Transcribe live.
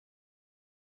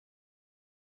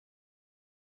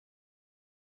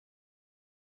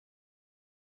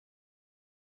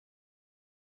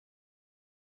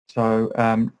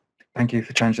Thank you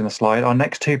for changing the slide. Our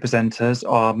next two presenters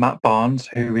are Matt Barnes,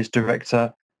 who is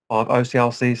Director of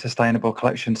OCLC Sustainable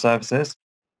Collection Services,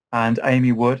 and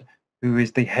Amy Wood, who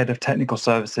is the Head of Technical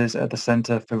Services at the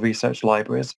Centre for Research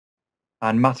Libraries.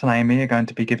 And Matt and Amy are going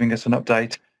to be giving us an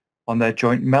update on their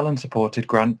joint Mellon-supported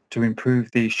grant to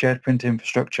improve the shared print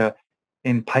infrastructure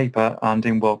in paper and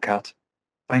in WorldCat.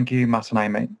 Thank you, Matt and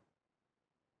Amy.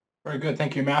 Very good.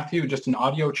 Thank you, Matthew. Just an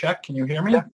audio check. Can you hear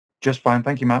me? Yeah, just fine.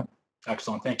 Thank you, Matt.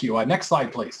 Excellent. Thank you. Next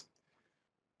slide, please.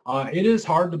 It is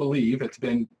hard to believe it's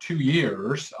been 2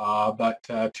 years,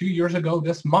 but 2 years ago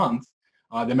this month,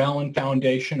 the Mellon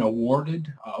Foundation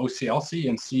awarded OCLC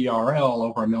and CRL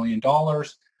over $1 million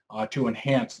to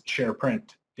enhance shared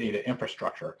print data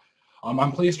infrastructure.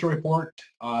 I'm pleased to report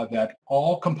that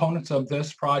all components of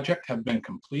this project have been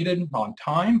completed on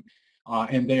time,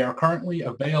 and they are currently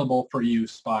available for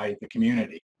use by the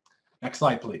community. Next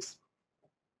slide, please.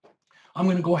 I'm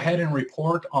going to go ahead and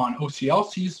report on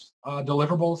OCLC's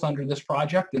deliverables under this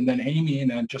project, and then Amy,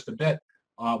 in just a bit,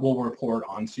 will report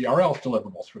on CRL's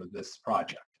deliverables for this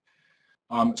project.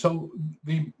 One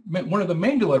of the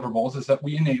main deliverables is that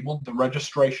we enabled the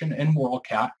registration in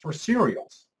WorldCat for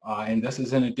serials, and this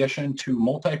is in addition to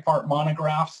multi-part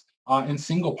monographs and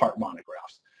single-part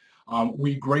monographs.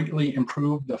 We greatly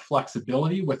improved the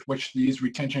flexibility with which these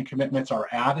retention commitments are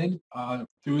added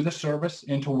through the service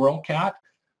into WorldCat,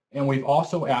 and we've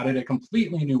also added a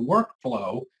completely new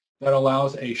workflow that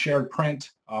allows a shared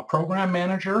print program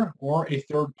manager or a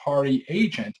third-party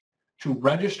agent to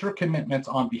register commitments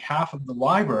on behalf of the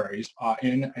libraries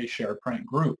in a shared print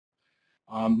group.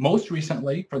 Most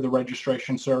recently, for the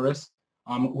registration service,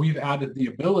 we've added the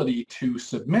ability to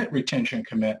submit retention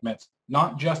commitments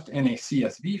not just in a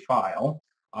CSV file,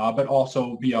 but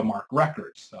also via MARC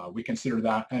records. We consider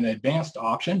that an advanced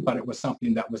option, but it was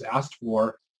something that was asked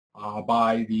for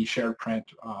by the shared print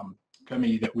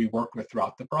committee that we worked with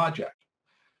throughout the project.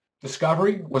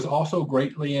 Discovery was also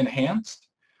greatly enhanced.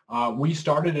 We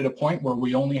started at a point where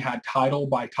we only had title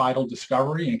by title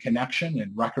discovery and connection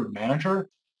and record manager.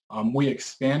 We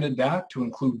expanded that to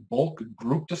include bulk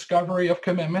group discovery of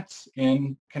commitments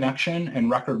in connection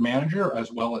and record manager,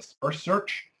 as well as first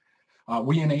search.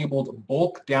 We enabled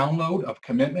bulk download of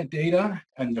commitment data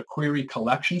and the query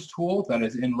collections tool that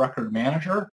is in record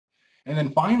manager. And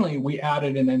then finally, we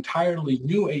added an entirely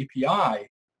new API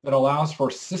that allows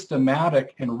for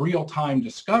systematic and real-time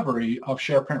discovery of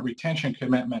SharePrint retention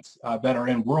commitments that are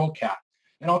in WorldCat.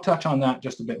 And I'll touch on that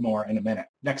just a bit more in a minute.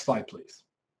 Next slide, please.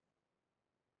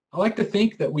 I like to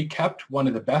think that we kept one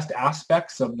of the best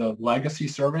aspects of the legacy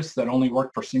service that only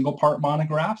worked for single-part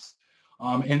monographs,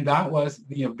 and that was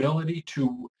the ability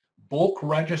to bulk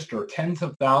register tens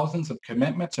of thousands of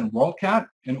commitments in WorldCat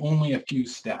in only a few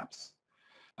steps.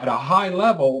 At a high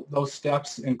level, those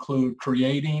steps include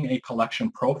creating a collection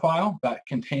profile that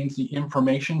contains the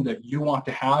information that you want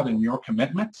to have in your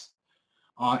commitments,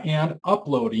 and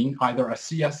uploading either a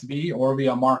CSV or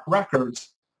via MARC records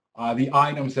the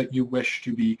items that you wish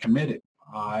to be committed.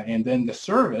 And then the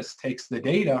service takes the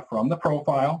data from the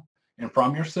profile and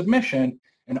from your submission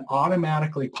and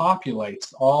automatically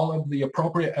populates all of the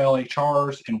appropriate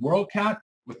LHRs in WorldCat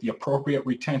with the appropriate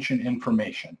retention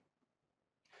information.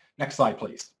 Next slide,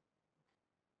 please.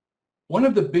 One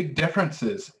of the big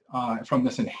differences from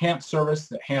this enhanced service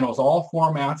that handles all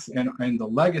formats and the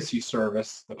legacy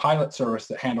service, the pilot service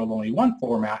that handled only one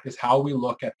format, is how we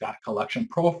look at that collection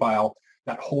profile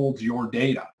that holds your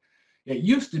data. It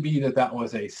used to be that that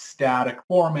was a static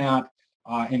format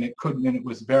and it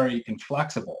was very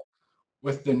inflexible.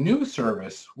 With the new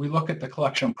service, we look at the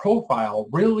collection profile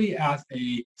really as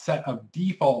a set of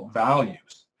default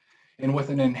values. And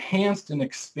with an enhanced and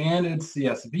expanded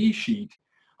CSV sheet,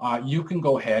 you can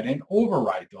go ahead and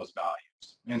override those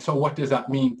values. And so what does that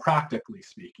mean practically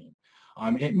speaking?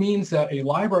 It means that a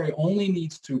library only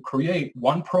needs to create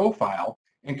one profile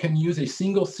and can use a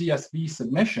single CSV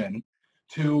submission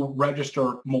to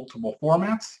register multiple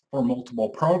formats for multiple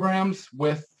programs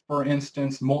with, for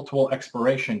instance, multiple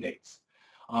expiration dates.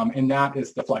 And that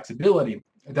is the flexibility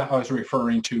that I was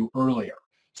referring to earlier.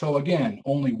 So again,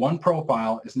 only one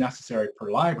profile is necessary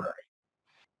per library.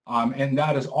 And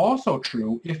that is also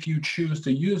true if you choose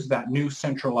to use that new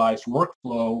centralized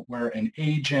workflow where an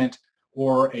agent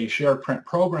or a shared print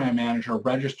program manager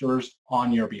registers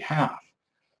on your behalf.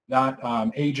 That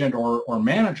agent or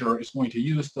manager is going to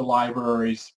use the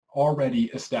library's already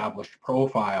established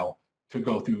profile to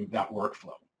go through that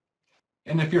workflow.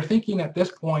 And if you're thinking at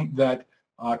this point that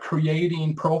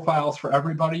creating profiles for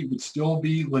everybody would still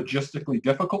be logistically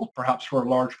difficult, perhaps for a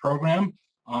large program,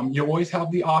 you always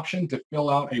have the option to fill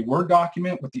out a Word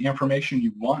document with the information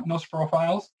you want in those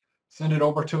profiles. send it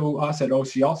over to us at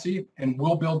OCLC, and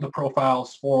we'll build the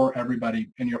profiles for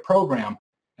everybody in your program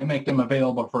and make them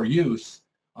available for use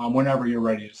whenever you're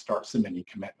ready to start submitting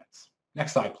commitments.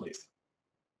 Next slide, please.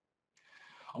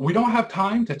 We don't have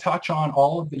time to touch on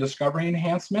all of the discovery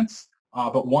enhancements,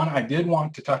 but one I did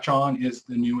want to touch on is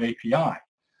the new API.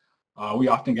 We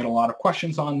often get a lot of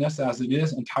questions on this, as it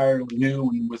is entirely new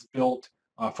and was built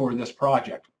for this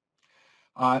project.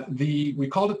 We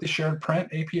called it the Shared Print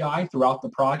API throughout the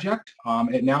project.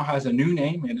 It now has a new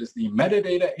name. It is the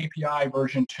Metadata API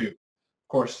version 2. Of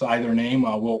course, either name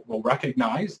we'll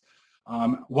recognize.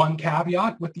 One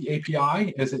caveat with the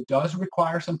API is it does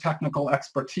require some technical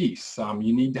expertise.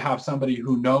 You need to have somebody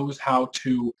who knows how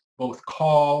to both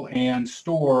call and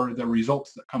store the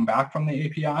results that come back from the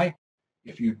API.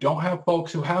 If you don't have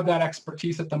folks who have that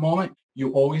expertise at the moment,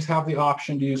 you always have the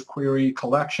option to use query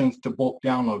collections to bulk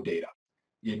download data.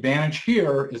 The advantage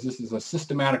here is this is a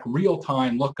systematic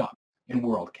real-time lookup in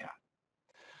WorldCat.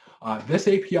 This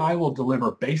API will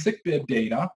deliver basic bid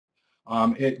data.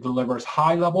 It delivers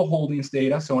high-level holdings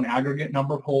data, so an aggregate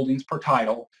number of holdings per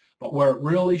title. But where it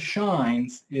really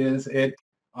shines is it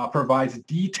provides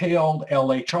detailed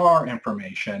LHR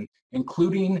information,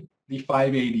 including the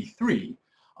 583,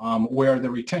 where the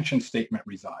retention statement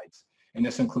resides. And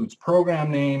this includes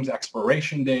program names,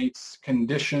 expiration dates,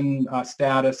 condition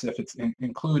status if it's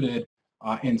included,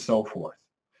 and so forth.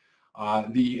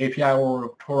 The API will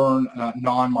return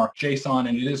non-marked JSON,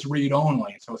 and it is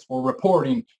read-only. So it's for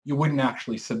reporting. You wouldn't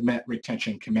actually submit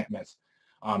retention commitments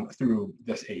through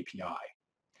this API.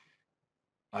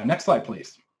 Next slide,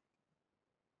 please.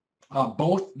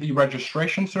 Both the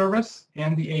registration service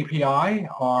and the API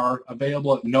are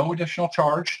available at no additional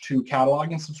charge to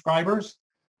cataloging subscribers.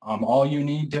 All you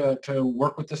need to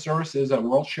work with the service is a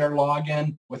WorldShare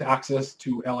login with access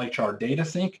to LHR data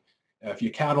sync. If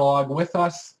you catalog with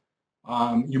us,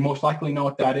 you most likely know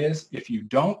what that is. If you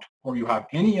don't, or you have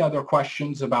any other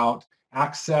questions about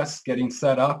access, getting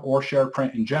set up, or shared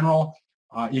print in general,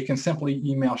 you can simply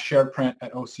email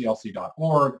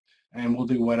sharedprint@oclc.org, and we'll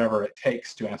do whatever it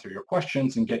takes to answer your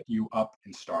questions and get you up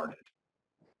and started.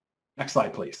 Next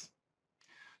slide, please.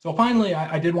 So finally,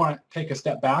 I did want to take a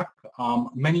step back.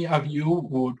 Many of you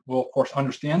will, of course,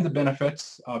 understand the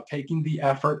benefits of taking the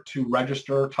effort to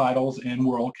register titles in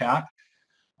WorldCat.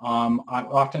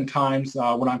 Oftentimes,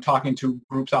 when I'm talking to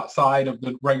groups outside of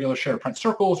the regular shared print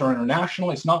circles or international,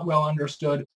 it's not well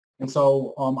understood. And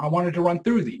so I wanted to run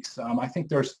through these. I think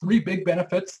there's three big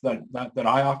benefits that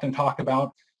I often talk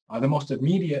about, the most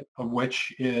immediate of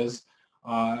which is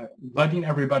letting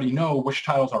everybody know which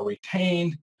titles are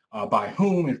retained, by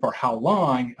whom and for how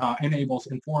long, enables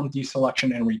informed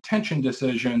deselection and retention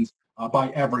decisions by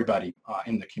everybody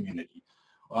in the community.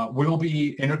 We'll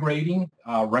be integrating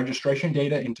registration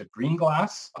data into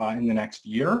Greenglass in the next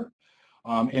year.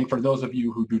 And for those of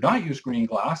you who do not use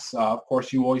Greenglass, of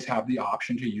course, you always have the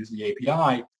option to use the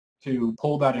API to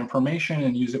pull that information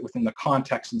and use it within the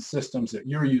context and systems that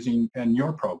you're using in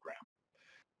your program.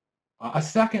 A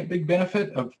second big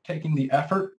benefit of taking the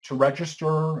effort to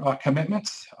register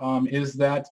commitments is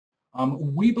that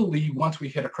we believe once we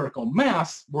hit a critical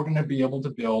mass, we're going to be able to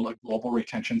build a global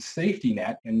retention safety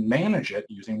net and manage it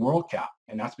using WorldCat.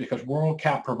 And that's because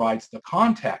WorldCat provides the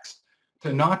context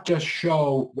to not just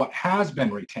show what has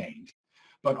been retained,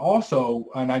 but also,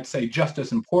 and I'd say just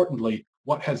as importantly,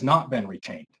 what has not been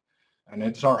retained. And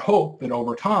it's our hope that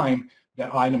over time,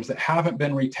 that items that haven't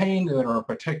been retained that are of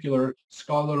particular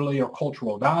scholarly or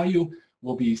cultural value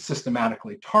will be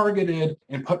systematically targeted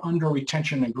and put under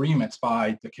retention agreements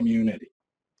by the community.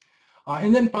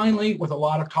 And then finally, with a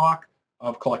lot of talk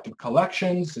of collective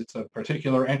collections, it's of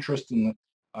particular interest in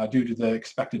due to the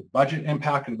expected budget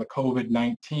impact of the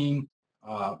COVID-19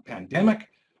 pandemic.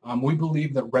 We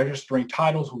believe that registering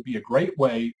titles will be a great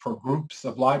way for groups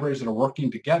of libraries that are working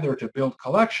together to build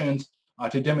collections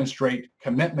to demonstrate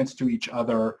commitments to each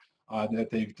other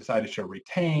that they've decided to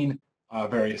retain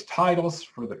various titles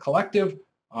for the collective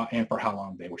and for how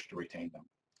long they wish to retain them.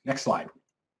 Next slide.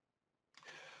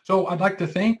 So I'd like to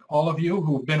thank all of you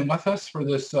who've been with us for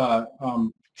this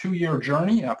two-year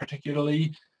journey,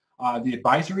 particularly the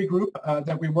advisory group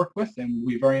that we work with, and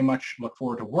we very much look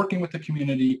forward to working with the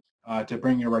community to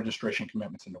bring your registration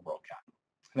commitments into WorldCat.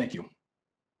 Thank you.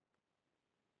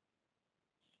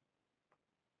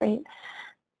 Great.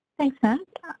 Thanks, Matt.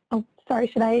 Oh, sorry.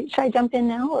 Should I jump in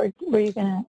now, or were we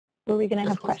gonna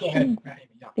have questions? Yeah.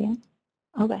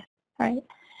 Okay. All right.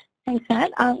 Thanks,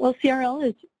 Matt. Well, CRL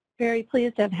is very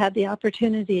pleased to have had the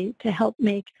opportunity to help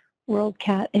make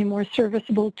WorldCat a more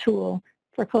serviceable tool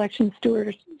for collection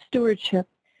stewardship.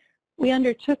 We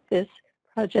undertook this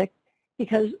project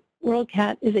because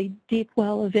WorldCat is a deep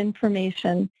well of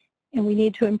information, and we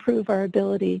need to improve our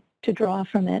ability to draw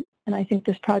from it. And I think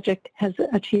this project has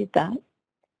achieved that.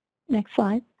 Next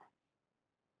slide.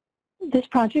 This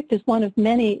project is one of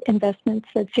many investments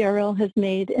that CRL has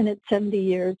made in its 70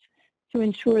 years to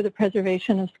ensure the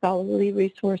preservation of scholarly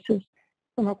resources,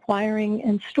 from acquiring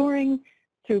and storing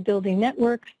through building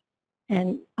networks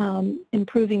and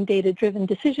improving data-driven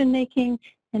decision-making,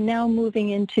 and now moving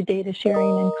into data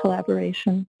sharing and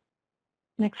collaboration.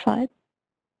 Next slide.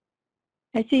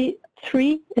 I see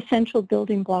 3 essential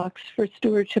building blocks for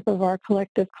stewardship of our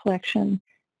collective collection: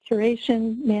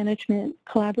 curation, management,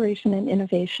 collaboration, and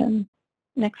innovation.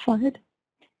 Next slide.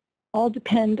 All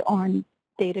depend on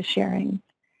data sharing.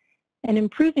 And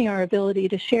improving our ability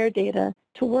to share data,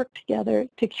 to work together,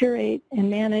 to curate and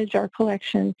manage our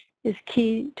collection is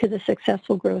key to the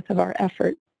successful growth of our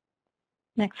effort.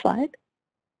 Next slide.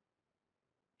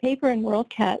 Paper and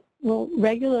WorldCat will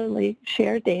regularly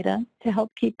share data to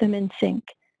help keep them in sync.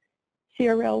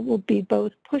 CRL will be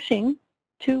both pushing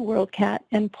to WorldCat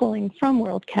and pulling from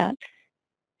WorldCat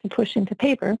to push into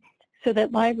paper, so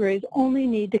that libraries only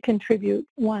need to contribute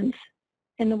once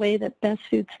in the way that best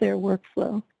suits their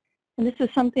workflow. And this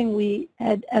is something we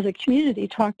had, as a community,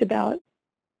 talked about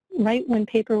right when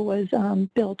paper was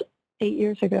built 8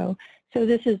 years ago. So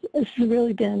this has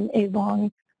really been a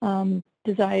long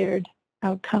desired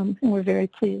outcome, and we're very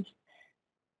pleased.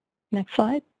 Next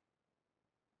slide.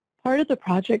 Part of the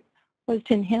project was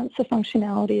to enhance the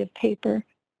functionality of paper,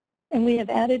 and we have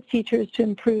added features to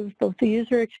improve both the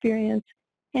user experience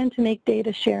and to make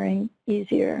data sharing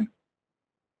easier.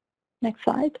 Next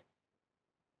slide.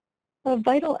 A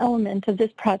vital element of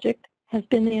this project has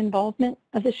been the involvement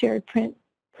of the shared print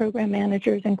program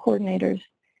managers and coordinators,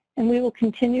 and we will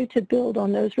continue to build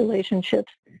on those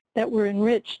relationships that were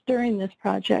enriched during this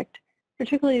project,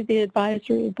 particularly the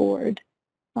advisory board.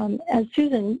 As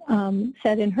Susan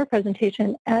said in her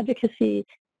presentation, advocacy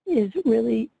is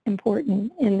really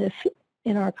important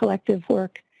in our collective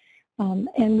work,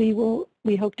 and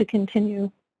we hope to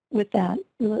continue with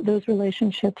those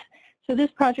relationships. So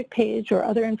this project page or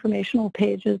other informational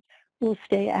pages will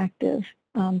stay active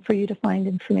for you to find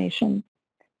information.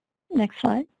 Next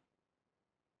slide.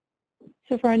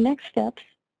 So for our next steps,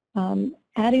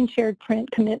 adding shared print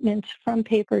commitments from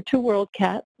paper to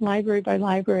WorldCat, library by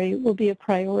library, will be a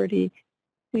priority.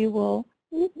 We will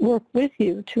work with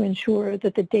you to ensure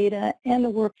that the data and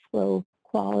the workflow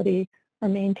quality are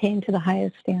maintained to the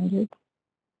highest standards.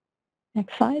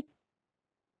 Next slide.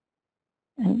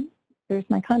 And there's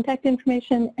my contact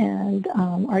information and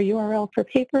our URL for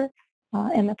paper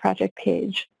and the project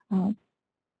page.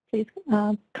 Please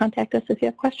contact us if you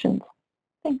have questions.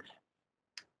 Thanks.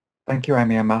 Thank you,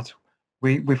 Amy and Matt.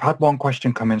 We've had one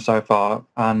question come in so far,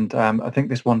 and I think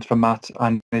this one's for Matt,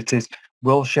 and it is,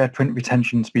 will shared print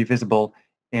retentions be visible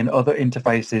in other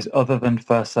interfaces other than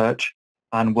First Search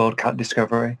and WorldCat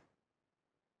Discovery?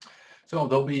 So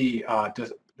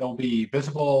they'll be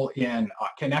visible in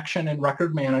Connection and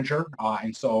Record Manager,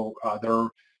 and so they're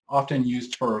often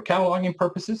used for cataloging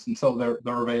purposes, and so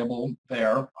they're available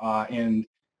there. In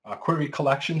Query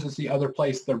Collections is the other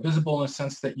place. They're visible in a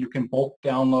sense that you can bulk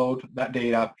download that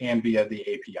data and via the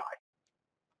API.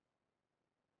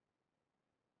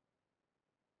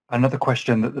 Another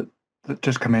question that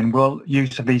just come in, will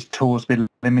use of these tools be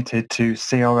limited to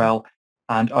CRL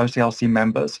and OCLC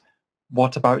members?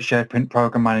 What about shared print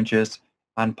program managers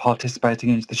and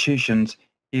participating institutions,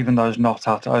 even those not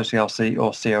at OCLC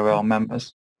or CRL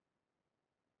members?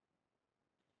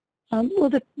 Well,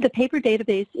 the paper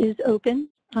database is open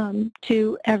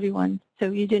to everyone.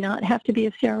 So you do not have to be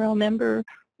a CRL member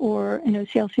or an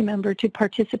OCLC member to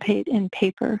participate in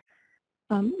paper.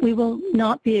 We will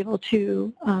not be able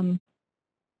to,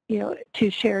 to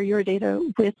share your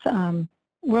data with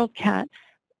WorldCat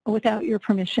without your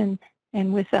permission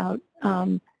and without,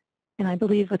 and I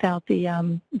believe without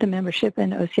the membership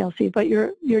in OCLC. But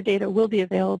your data will be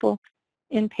available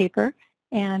in paper,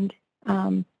 and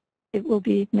it will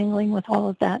be mingling with all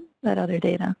of that other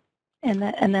data. And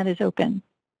that is open.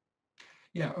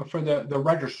 Yeah, for the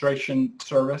registration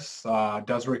service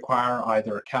does require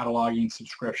either a cataloging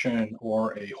subscription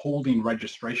or a holding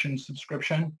registration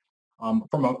subscription.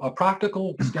 From a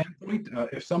practical standpoint,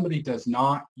 if somebody does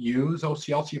not use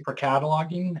OCLC for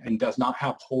cataloging and does not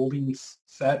have holdings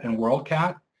set in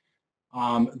WorldCat,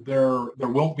 there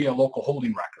won't be a local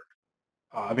holding record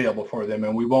available for them,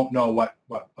 and we won't know what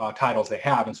titles they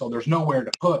have, and so there's nowhere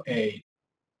to put a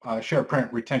shared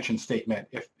print retention statement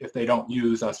if they don't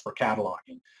use us for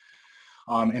cataloging.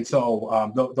 And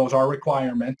so those are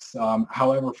requirements.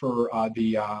 However, for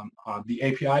the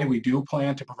API, we do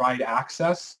plan to provide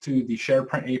access to the shared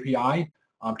print API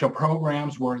to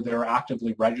programs where they're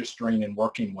actively registering and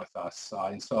working with us.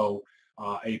 And so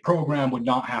a program would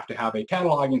not have to have a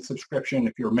cataloging subscription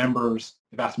if your members,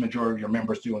 the vast majority of your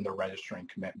members do when they're registering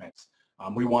commitments.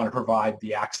 We want to provide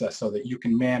the access so that you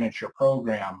can manage your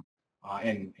program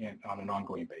on an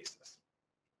ongoing basis.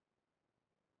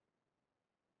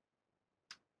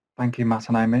 Thank you, Matt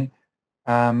and Amy.